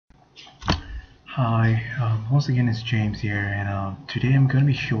Hi, once again it's James here, and today I'm gonna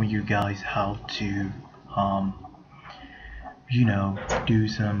be showing you guys how to, um, do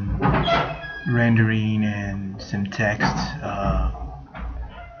some rendering and some text.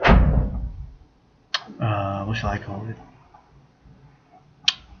 What shall I call it?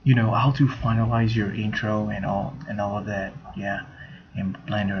 How to finalize your intro and all of that. Yeah, in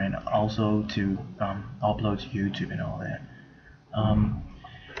Blender, and also to upload to YouTube and all that. Um,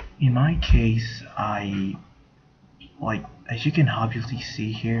 in my case, as you can obviously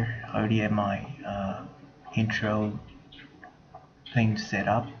see here, I already have my intro thing set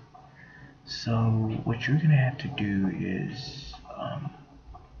up. So what you're gonna have to do is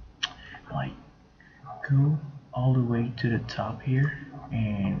like go all the way to the top here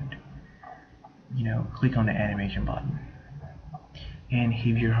and click on the animation button. And if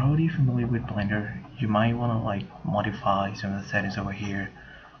you're already familiar with Blender, you might want to like modify some of the settings over here.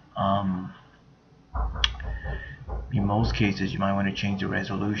 Um, in most cases, you might want to change the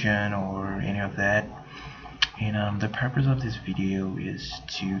resolution or any of that. And the purpose of this video is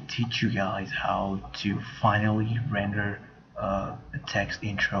to teach you guys how to finally render a text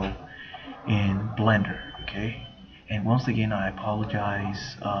intro in Blender, okay? And once again, I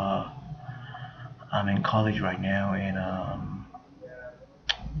apologize. I'm in college right now, and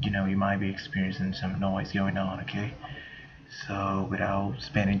you might be experiencing some noise going on, okay? So without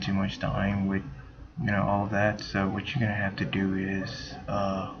spending too much time with all of that, so what you're gonna have to do is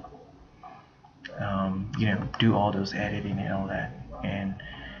do all those editing and all that, and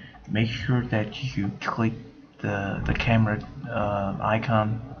make sure that you click the camera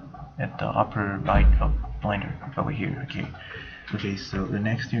icon at the upper right of Blender over here. Okay, so the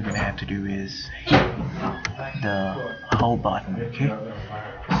next thing you're gonna have to do is hit the hold button. Okay,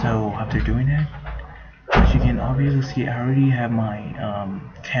 so after doing that, as you can obviously see, I already have my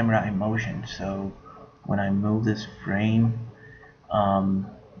camera in motion, so when I move this frame,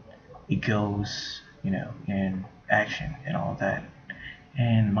 it goes in action and all that.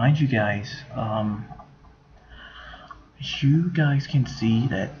 And mind you guys, you guys can see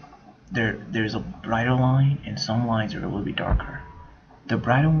that there's a brighter line and some lines are a little bit darker. The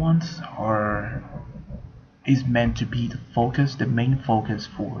brighter ones is meant to be the main focus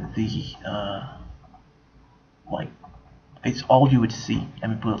for the like it's all you would see. Let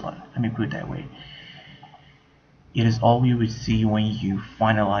me put it that way. It is all you would see when you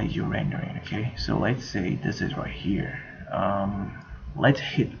finalize your rendering. Okay, so let's say this is right here. Let's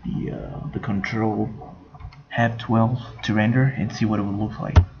hit the control F12 to render and see what it would look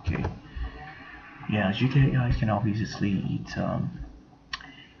like. Okay, yeah, as you guys can obviously see,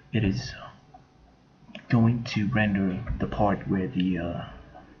 it is going to render the part where the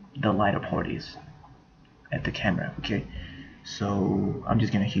lighter part is at the camera. Okay, so I'm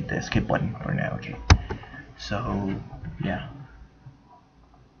just gonna hit the skip button for now. Okay, so yeah,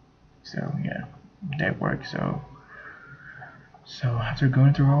 that works. So after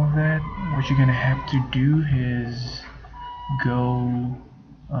going through all of that, what you're gonna have to do is go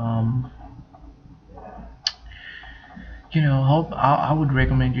I would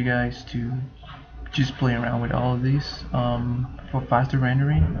recommend you guys to just play around with all of these. For faster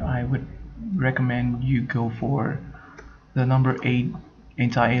rendering, I would recommend you go for the number 8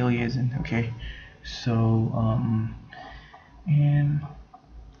 anti-aliasing. Okay, so and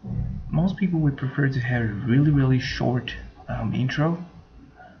most people would prefer to have a really short intro.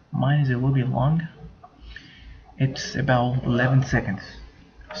 Mine is a little bit long. It's about 11 seconds.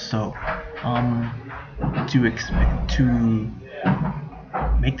 So to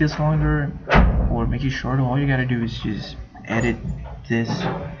make this longer or make it shorter, all you gotta do is just edit this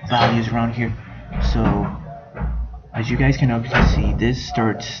values around here. So as you guys can obviously see, this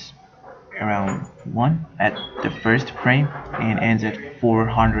starts around 1 at the first frame and ends at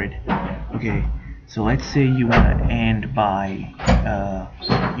 400. Okay, so let's say you want to end by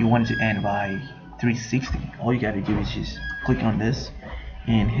 360. All you gotta do is just click on this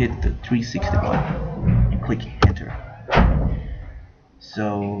and hit the 360 button and click enter.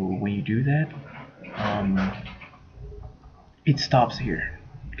 So when you do that, it stops here.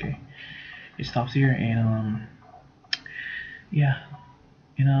 Okay, it stops here, and yeah,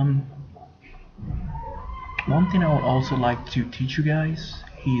 and one thing I would also like to teach you guys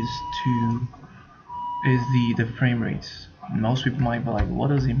is the frame rates. Most people might be like, what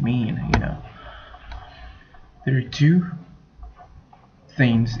does it mean? There are two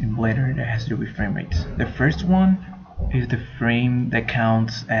things in Blender that has to do with frame rates. The first one is the frame that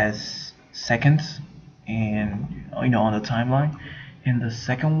counts as seconds and on the timeline, and the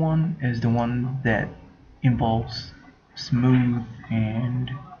second one is the one that involves smooth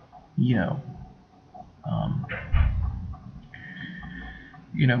and um,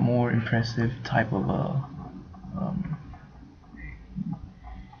 more impressive type of um,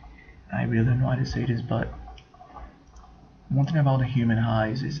 I really don't know how to say this, but one thing about the human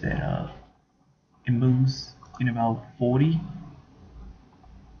eyes is that it moves in about 40.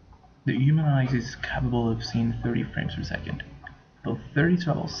 The human eye is capable of seeing 30 frames per second, about 30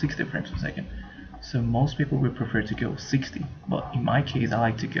 to about 60 frames per second. So most people would prefer to go 60, but in my case I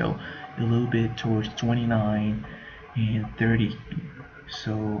like to go a little bit towards 29 and 30.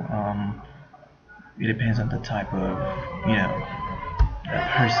 So it depends on the type of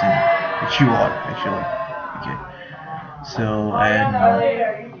person that you are actually. Okay. So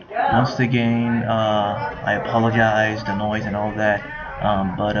and once again, I apologize the noise and all that,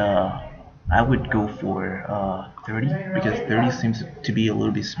 but I would go for 30 because 30 seems to be a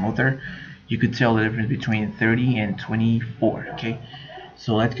little bit smoother. You could tell the difference between 30 and 24. Okay,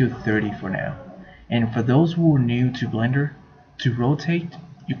 so let's go 30 for now. And for those who are new to Blender, to rotate,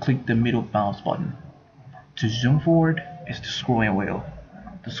 you click the middle mouse button. To zoom forward, it's the scrolling wheel.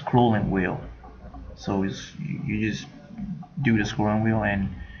 The scrolling wheel. So you just do the scrolling wheel and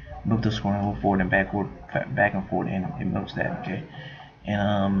move the scrolling wheel forward and backward, back and forth, and it moves that. Okay,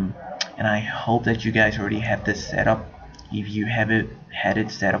 and I hope that you guys already have this set up. If you haven't had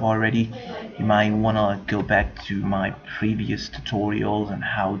it set up already, you might wanna go back to my previous tutorials on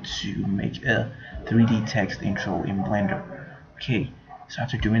how to make a 3D text intro in Blender. Okay, so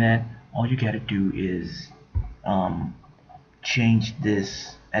after doing that, all you gotta do is change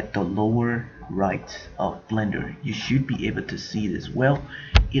this at the lower right of Blender. You should be able to see this. Well,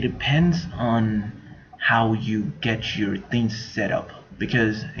 it depends on how you get your things set up,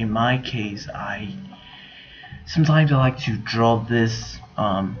 because in my case sometimes I like to draw this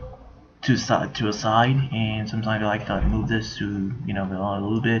to a side, and sometimes I like to move this to a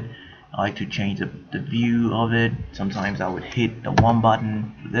little bit. I like to change the view of it. Sometimes I would hit the one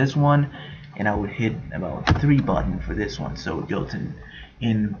button for this one, and I would hit about 3 buttons for this one, so it goes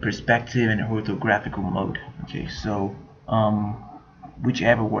in perspective and orthographical mode. Okay, so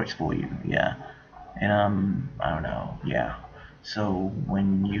whichever works for you. Yeah, and I don't know. Yeah, so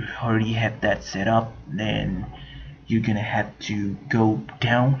when you already have that set up, then you're gonna have to go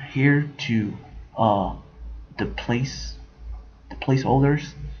down here to the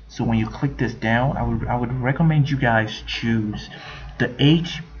placeholders. So when you click this down, I would recommend you guys choose the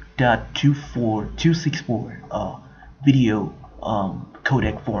H.264 video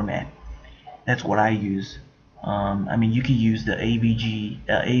codec format. That's what I use. I mean, you can use the AVI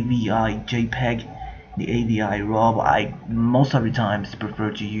JPEG, the AVI RAW, but I most of the times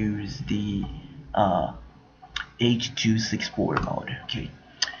prefer to use the H.264 mode. Okay.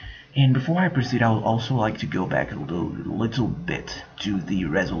 And before I proceed, I would also like to go back a little bit to the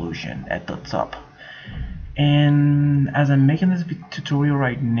resolution at the top. And as I'm making this tutorial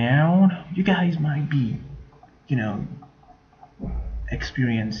right now, you guys might be,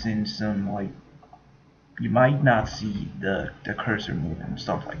 experiencing some, like, you might not see the cursor moving and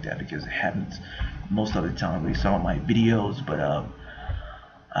stuff like that, because it happens most of the time with some of my videos, but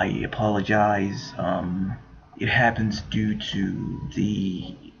I apologize. It happens due to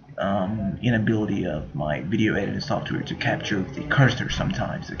the inability of my video editing software to capture the cursor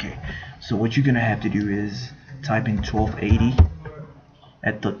sometimes. Okay, so what you're gonna have to do is type in 1280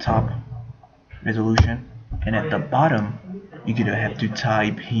 at the top resolution, and at the bottom you're gonna have to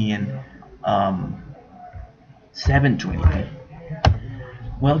type in 720p.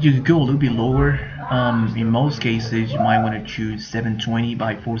 Well, you could go a little bit lower. In most cases, you might want to choose 720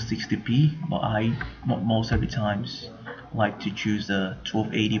 by 460p, but I most of the times like to choose the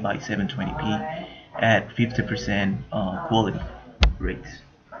 1280 by 720p at 50% quality rates.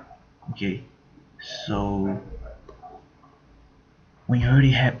 Okay, so when you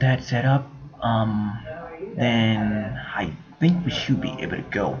already have that set up, then I think we should be able to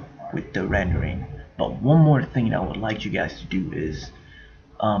go with the rendering. But one more thing I would like you guys to do is,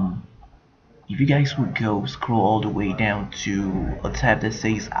 if you guys would go scroll all the way down to a tab that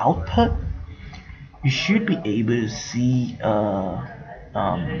says output, you should be able to see an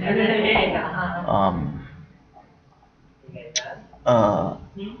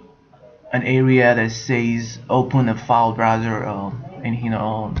area that says open a file browser, and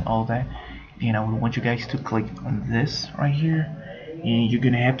all that. And I would want you guys to click on this right here, and you're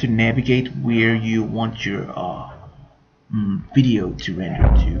gonna have to navigate where you want your video to render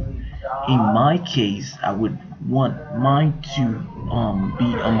to. In my case, I would want mine to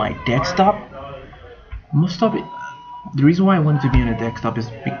be on my desktop. Most of it, the reason why I want it to be on a desktop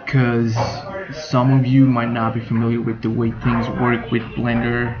is because some of you might not be familiar with the way things work with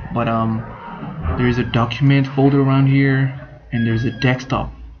Blender, but there's a document folder around here, and there's a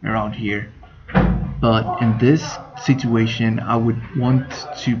desktop around here. But in this situation, I would want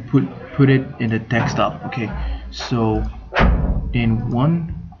to put it in the desktop. Okay, so in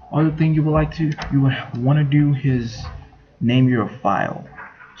one other thing you would want to do is name your file.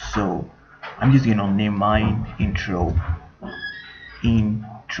 So I'm just gonna name mine intro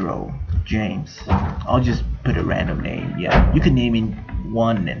James. I'll just put a random name. Yeah, you can name in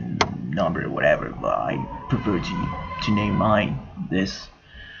one and number whatever, but I prefer to name mine this.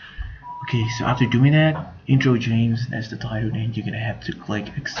 Okay, so after doing that, intro James, that's the title, then you're gonna have to click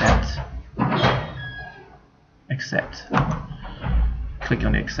accept. Click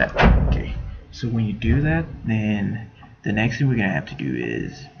on accept. Okay, so when you do that, then the next thing we're gonna have to do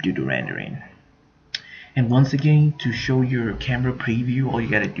is do the rendering. And once again, to show your camera preview, all you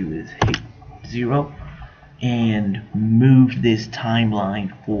gotta do is hit 0 and move this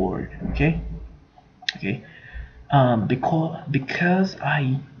timeline forward. Okay. Because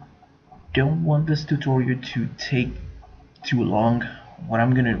I don't want this tutorial to take too long, what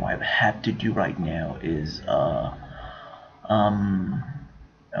I'm gonna have to do right now is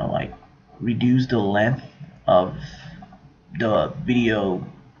like reduce the length of the video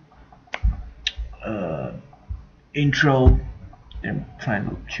intro I'm trying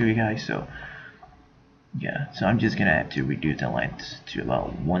to show you guys. So yeah, so I'm just gonna have to reduce the length to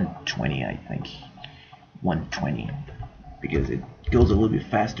about 120, I think 120, because it goes a little bit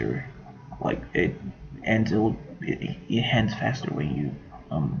faster. Like it ends it ends faster when you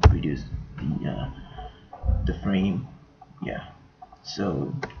reduce the frame. Yeah,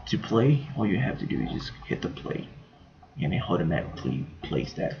 so to play, all you have to do is just hit the play, and it automatically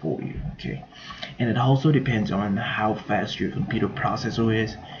plays that for you. Okay, and it also depends on how fast your computer processor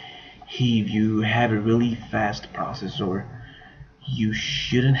is. If you have a really fast processor, you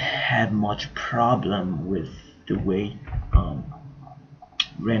shouldn't have much problem with the way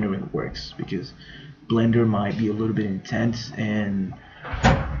rendering works, because Blender might be a little bit intense, and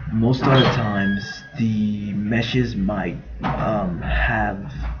most of the times the meshes might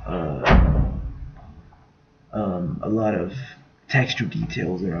have a lot of texture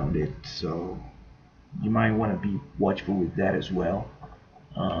details around it, so you might want to be watchful with that as well.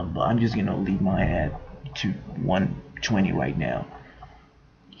 But I'm just gonna leave mine at to 120 right now.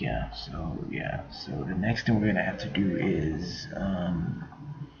 Yeah, so the next thing we're gonna have to do is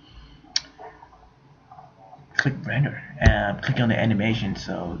click render, click on the animation.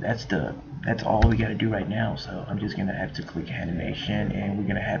 So that's all we gotta do right now. So I'm just gonna have to click animation, and we're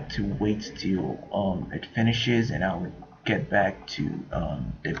gonna have to wait till it finishes, and I'll get back to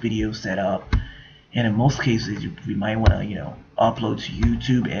the video setup. And in most cases, we might want to upload to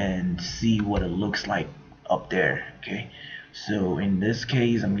YouTube and see what it looks like up there. Okay, so in this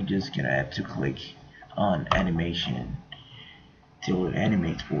case, I'm just gonna have to click on animation till it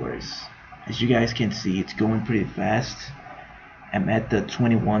animates for us. As you guys can see, it's going pretty fast. I'm at the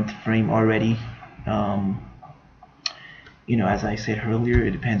 21st frame already. As I said earlier,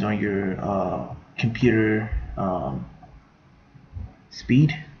 it depends on your computer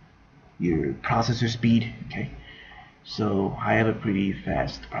speed, your processor speed. Okay, so I have a pretty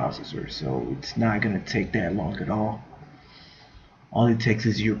fast processor, so it's not gonna take that long at all. All it takes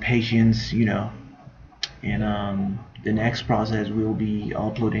is your patience, and the next process will be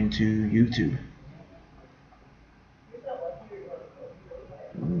uploading to YouTube.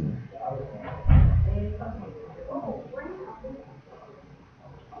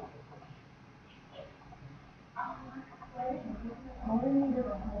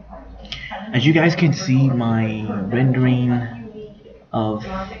 As you guys can see, my rendering of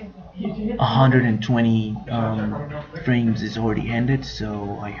 120 frames is already ended,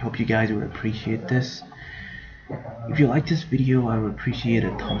 so I hope you guys would appreciate this. If you like this video, I would appreciate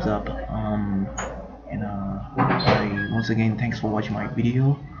a thumbs up. Once again, thanks for watching my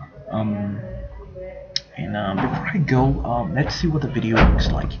video. Before I go, let's see what the video looks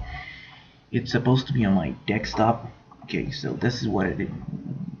like. It's supposed to be on my desktop. Okay, so this is what it is.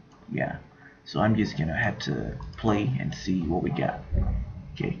 Yeah, so I'm just gonna have to play and see what we got.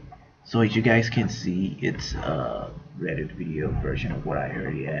 Okay, so as you guys can see, it's a Reddit video version of what I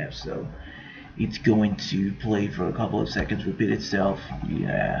already have, so it's going to play for a couple of seconds, repeat itself.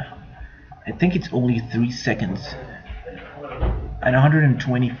 Yeah, I think it's only 3 seconds, and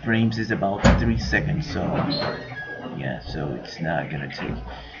 120 frames is about 3 seconds, so yeah, so it's not gonna take,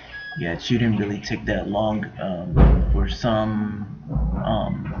 it shouldn't really take that long for some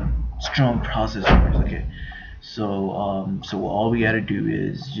strong processors. Okay, so all we gotta do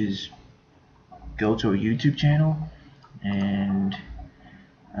is just go to our YouTube channel and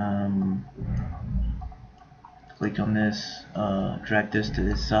Click on this, drag this to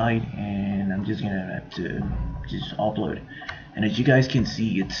this side, and I'm just gonna have to just upload. And as you guys can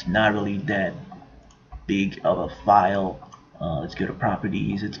see, it's not really that big of a file. Let's go to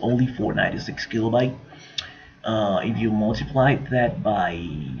properties. It's only 496 kilobyte. If you multiply that by,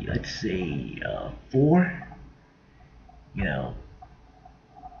 let's say, 4, you know,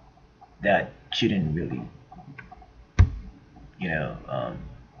 that shouldn't really, you know,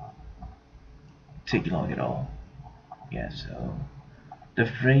 take long at all. Yeah, so the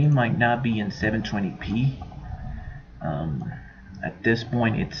frame might not be in 720p. At this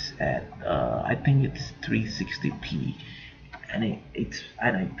point, it's at I think it's 360p, and I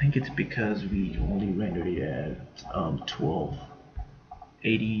think it's because we only rendered it at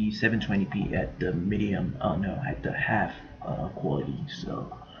 1280 720p at the medium. No, at the half quality.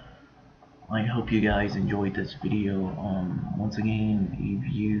 So I hope you guys enjoyed this video. Once again, if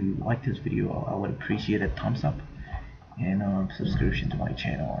you like this video, I would appreciate a thumbs up and subscription to my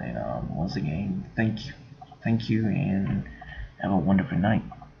channel. And once again, thank you, and have a wonderful night.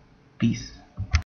 Peace.